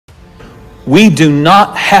we do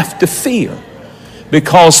not have to fear.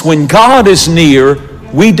 Because when God is near,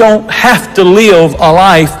 we don't have to live a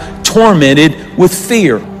life tormented with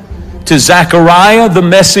fear. To Zechariah, the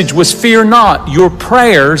message was, fear not, your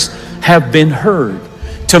prayers have been heard.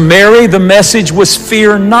 To Mary, the message was,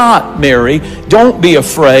 fear not, Mary, don't be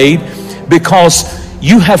afraid, because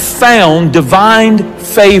you have found divine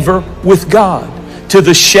favor with God. To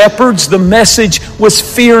the shepherds, the message was,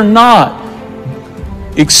 fear not.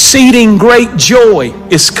 Exceeding great joy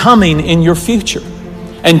is coming in your future.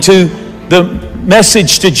 And to the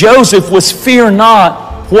message to Joseph was, fear not.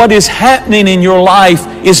 What is happening in your life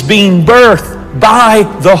is being birthed by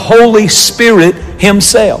the Holy Spirit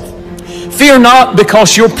Himself. Fear not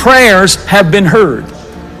because your prayers have been heard.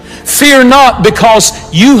 Fear not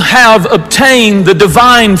because you have obtained the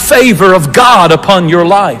divine favor of God upon your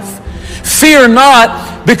life. Fear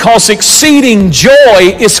not because exceeding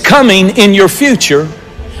joy is coming in your future.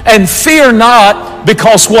 And fear not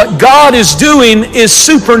because what God is doing is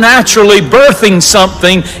supernaturally birthing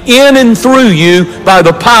something in and through you by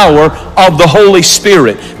the power of the Holy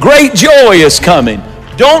Spirit. Great joy is coming.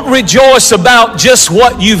 Don't rejoice about just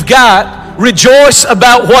what you've got. Rejoice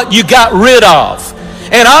about what you got rid of.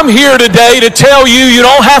 And I'm here today to tell you, you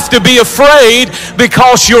don't have to be afraid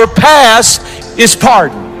because your past is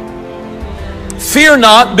pardoned. Fear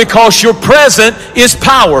not because your present is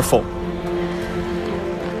powerful.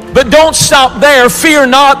 But don't stop there. Fear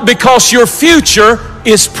not because your future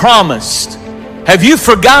is promised. Have you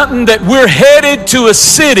forgotten that we're headed to a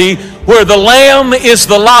city where the Lamb is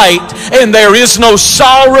the light and there is no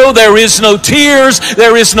sorrow, there is no tears,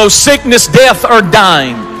 there is no sickness, death, or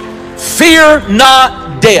dying? Fear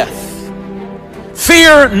not death.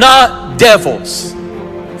 Fear not devils.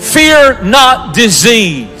 Fear not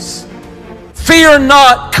disease. Fear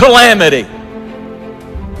not calamity.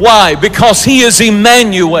 Why? Because He is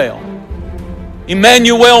Emmanuel.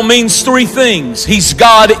 Emmanuel means three things. He's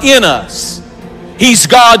God in us. He's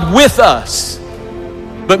God with us.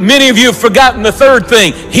 But many of you have forgotten the third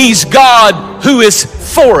thing. He's God who is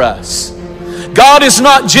for us. God is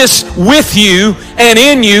not just with you and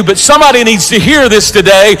in you, but somebody needs to hear this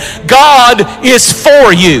today. God is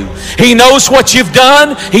for you. He knows what you've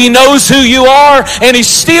done. He knows who you are. And He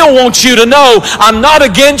still wants you to know, I'm not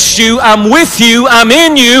against you. I'm with you. I'm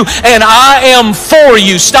in you. And I am for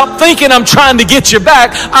you. Stop thinking I'm trying to get you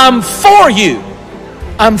back. I'm for you.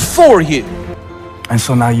 I'm for you. And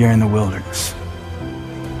so now you're in the wilderness.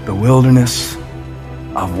 The wilderness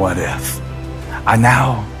of what if. I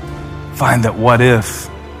now find that what if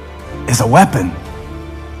is a weapon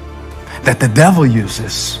that the devil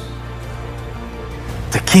uses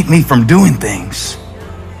to keep me from doing things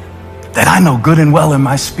that I know good and well in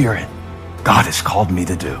my spirit God has called me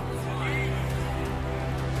to do.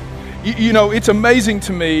 You know, it's amazing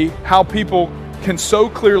to me how people can so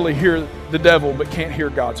clearly hear the devil but can't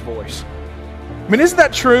hear God's voice. I mean, isn't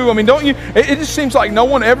that true? I mean, don't you? It just seems like no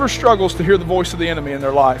one ever struggles to hear the voice of the enemy in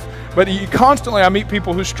their life. But I meet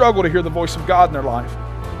people who struggle to hear the voice of God in their life.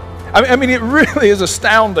 I mean, it really is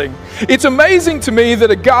astounding. It's amazing to me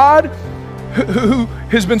that a God who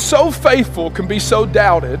has been so faithful can be so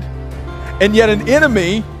doubted, and yet an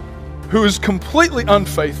enemy who is completely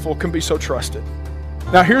unfaithful can be so trusted.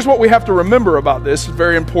 Now, here's what we have to remember about this, it's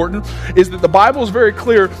very important, is that the Bible is very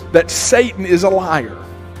clear that Satan is a liar.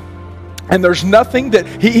 And there's nothing that,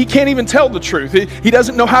 he can't even tell the truth. He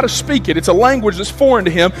doesn't know how to speak it. It's a language that's foreign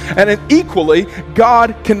to him. And equally,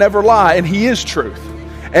 God can never lie, and He is truth.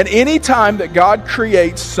 And any time that God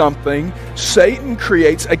creates something, Satan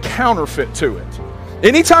creates a counterfeit to it.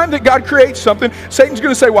 Anytime that God creates something, Satan's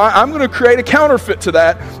going to say, well, I'm going to create a counterfeit to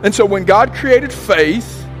that. And so when God created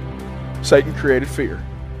faith, Satan created fear.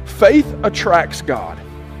 Faith attracts God.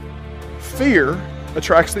 Fear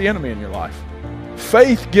attracts the enemy in your life.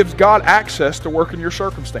 Faith gives God access to work in your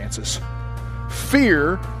circumstances.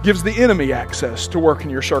 Fear gives the enemy access to work in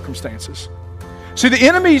your circumstances. See, the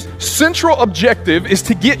enemy's central objective is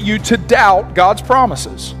to get you to doubt God's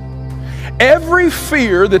promises. Every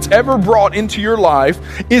fear that's ever brought into your life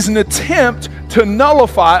is an attempt to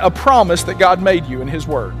nullify a promise that God made you in His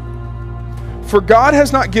Word. For God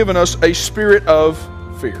has not given us a spirit of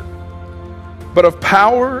fear, but of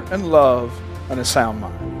power and love and a sound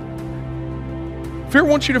mind. Fear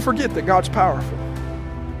wants you to forget that God's powerful.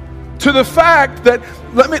 To the fact that,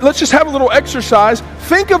 let's just have a little exercise.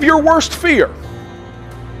 Think of your worst fear.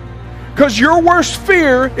 Because your worst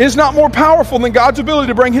fear is not more powerful than God's ability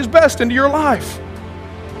to bring His best into your life.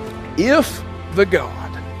 If the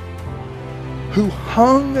God who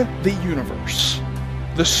hung the universe,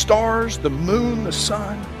 the stars, the moon, the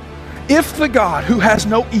sun, if the God who has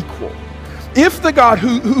no equal, if the God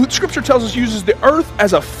who Scripture tells us uses the earth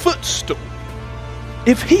as a footstool,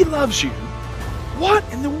 if he loves you, what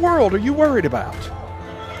in the world are you worried about?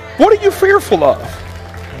 What are you fearful of?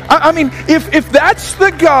 I mean, if that's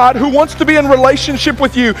the God who wants to be in relationship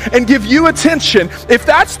with you and give you attention, if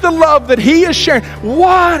that's the love that he is sharing,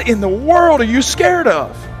 what in the world are you scared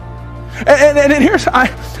of? And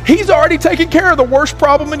he's already taken care of the worst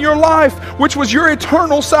problem in your life, which was your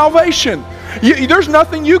eternal salvation. There's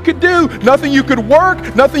nothing you could do, nothing you could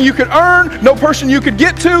work, nothing you could earn, no person you could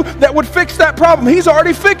get to that would fix that problem. He's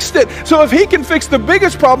already fixed it. So if he can fix the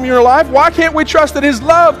biggest problem in your life, why can't we trust that his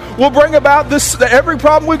love will bring about every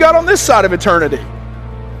problem we've got on this side of eternity?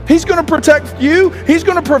 He's going to protect you. He's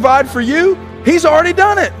going to provide for you. He's already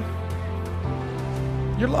done it.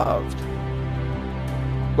 You're loved.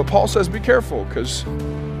 But Paul says be careful, because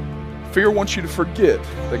fear wants you to forget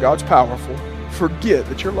that God's powerful. Forget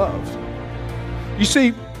that you're loved. You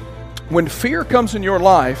see, when fear comes in your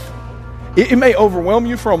life, it may overwhelm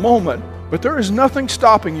you for a moment, but there is nothing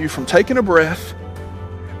stopping you from taking a breath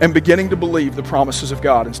and beginning to believe the promises of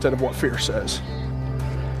God instead of what fear says.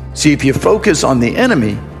 See, if you focus on the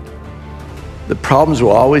enemy, the problems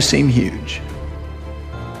will always seem huge.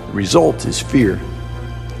 The result is fear.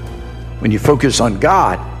 When you focus on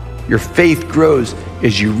God, your faith grows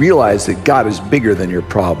as you realize that God is bigger than your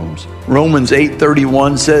problems. Romans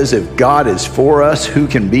 8:31 says, if God is for us, who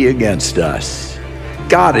can be against us?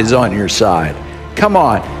 God is on your side. Come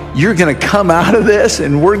on, you're going to come out of this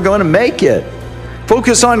and we're going to make it.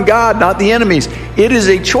 Focus on God, not the enemies. It is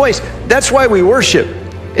a choice. That's why we worship.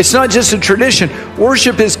 It's not just a tradition.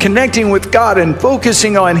 Worship is connecting with God and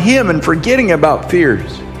focusing on him and forgetting about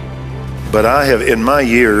fears. But in my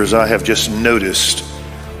years, I have just noticed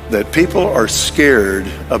that people are scared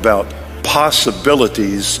about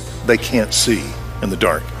possibilities they can't see in the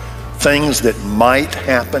dark. Things that might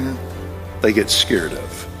happen, they get scared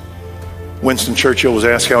of. Winston Churchill was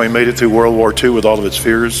asked how he made it through World War II with all of its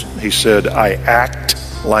fears. He said, I act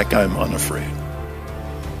like I'm unafraid.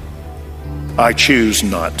 I choose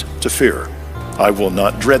not to fear. I will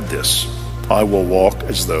not dread this. I will walk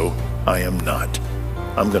as though I am not.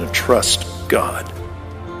 I'm going to trust God.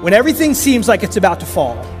 When everything seems like it's about to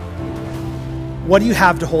fall, what do you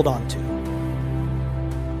have to hold on to?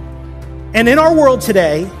 And in our world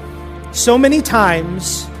today, so many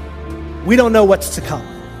times we don't know what's to come.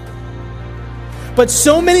 But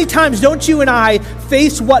so many times don't you and I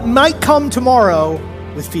face what might come tomorrow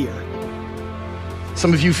with fear?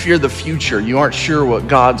 Some of you fear the future. You aren't sure what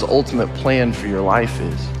God's ultimate plan for your life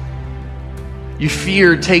is. You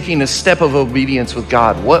fear taking a step of obedience with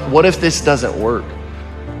God. What if this doesn't work?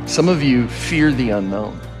 Some of you fear the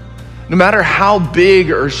unknown. No matter how big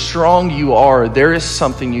or strong you are, there is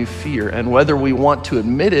something you fear. And whether we want to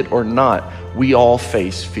admit it or not, we all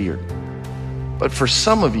face fear. But for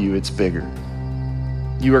some of you, it's bigger.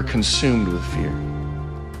 You are consumed with fear.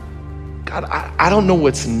 God, I don't know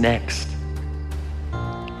what's next.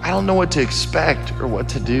 I don't know what to expect or what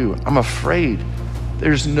to do. I'm afraid.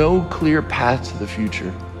 There's no clear path to the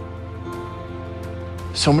future.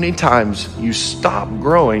 So many times you stop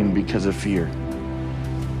growing because of fear.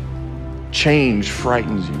 Change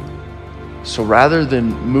frightens you. So rather than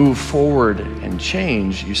move forward and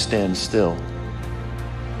change, you stand still.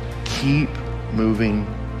 Keep moving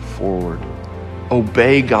forward.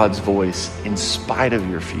 Obey God's voice in spite of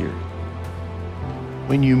your fear.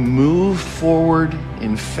 When you move forward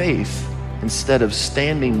in faith instead of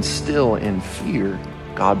standing still in fear,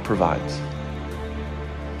 God provides.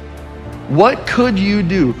 What could you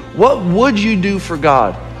do? What would you do for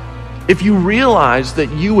God if you realized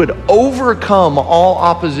that you would overcome all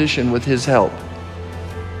opposition with his help?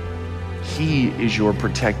 He is your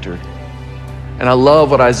protector. And I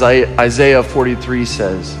love what Isaiah 43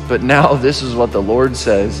 says. But now this is what the Lord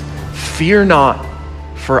says. Fear not,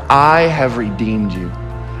 for I have redeemed you.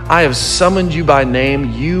 I have summoned you by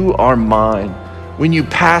name. You are mine. When you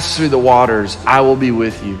pass through the waters, I will be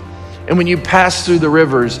with you. And when you pass through the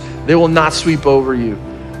rivers, they will not sweep over you.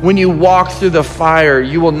 When you walk through the fire,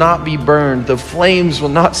 you will not be burned. The flames will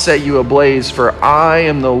not set you ablaze. For I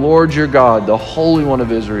am the Lord your God, the Holy One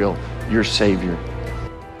of Israel, your Savior.